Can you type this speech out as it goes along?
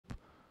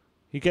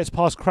He gets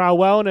past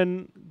Crowell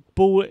and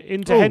ball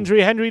into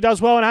Hendry. Hendry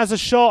does well and has a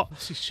shot.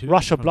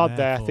 Rush of blood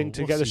there, I think,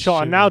 to get the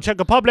shot. And now Czech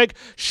Republic.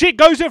 Schick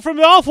goes in from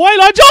the halfway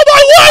line.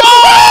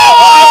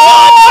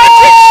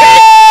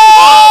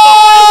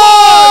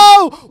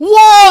 Oh my word!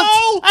 What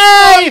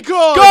a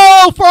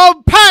goal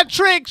from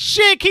Patrick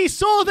Schick. He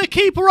saw the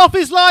keeper off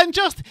his line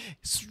just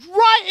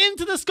right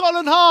into the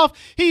Scotland half.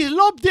 He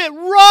lobbed it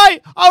right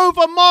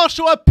over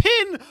Marshall. A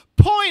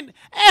pinpoint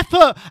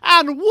effort,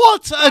 and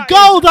what a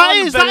goal that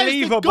is! That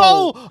is the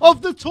goal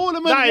of the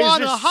tournament. That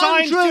is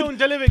 100%.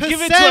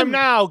 Give it to him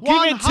now.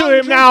 Give it to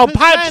him now,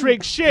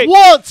 Patrick Schick.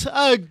 What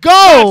a goal!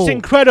 That's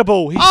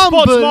incredible. He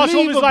spots Marshall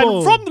on his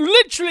line from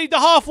literally the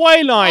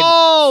halfway line.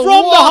 Oh,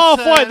 from the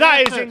halfway.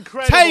 That is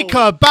incredible. Take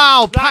a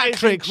bow,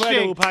 Patrick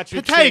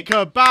Schick. Take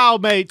a bow,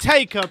 mate.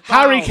 Take a bow.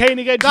 Harry Kane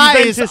against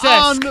Juventus.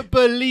 That is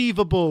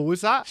unbelievable.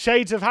 Was that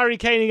shades of Harry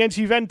Kane against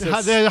Juventus?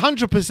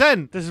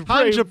 100%.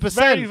 100%.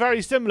 Very,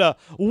 very similar.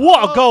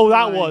 What a goal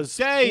that was.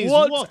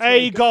 What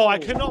a goal. I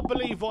cannot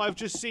believe what I've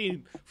just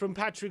seen from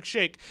Patrick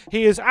Schick.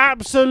 He is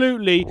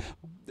absolutely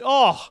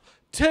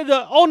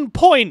on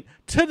point,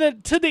 to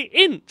the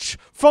inch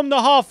from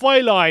the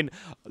halfway line.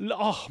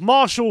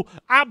 Marshall,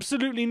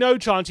 absolutely no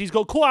chance. He's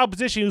got caught out of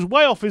position. He was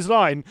way off his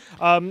line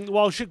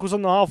while Schick was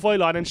on the halfway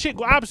line. And Schick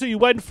absolutely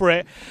went for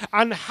it.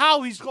 And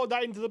how he's got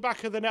that into the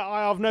back of the net,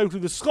 I have no clue.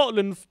 The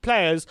Scotland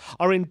players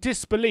are in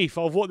disbelief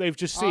of what they've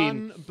just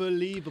seen.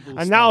 Unbelievable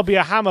And that'll be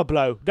a hammer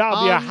blow.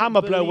 That'll be a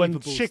hammer blow when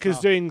Schick is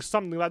doing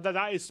something like that.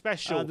 That is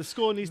special. The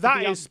score needs to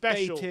be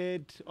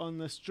updated on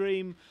the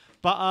stream.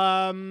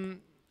 But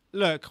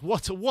look,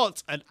 what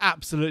an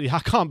absolutely... I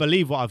can't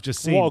believe what I've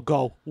just seen. What a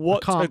goal.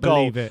 What a goal.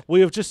 Believe it.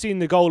 We have just seen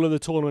the goal of the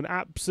tournament.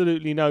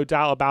 Absolutely no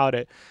doubt about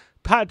it.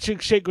 Patrick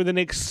Schick with an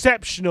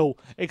exceptional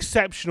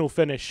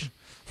finish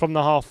from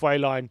the halfway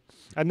line.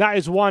 And that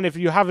is one, if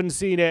you haven't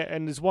seen it,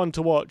 and it's one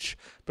to watch,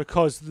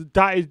 because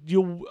that is...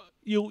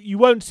 You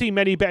won't see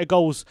many better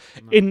goals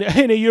in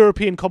a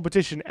European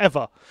competition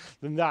ever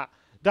than that.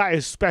 That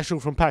is special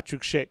from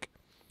Patrick Schick.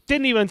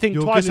 Didn't even think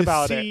twice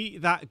about it. You're going to see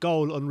that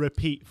goal on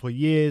repeat for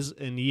years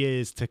and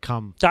years to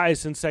come. That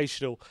is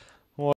sensational.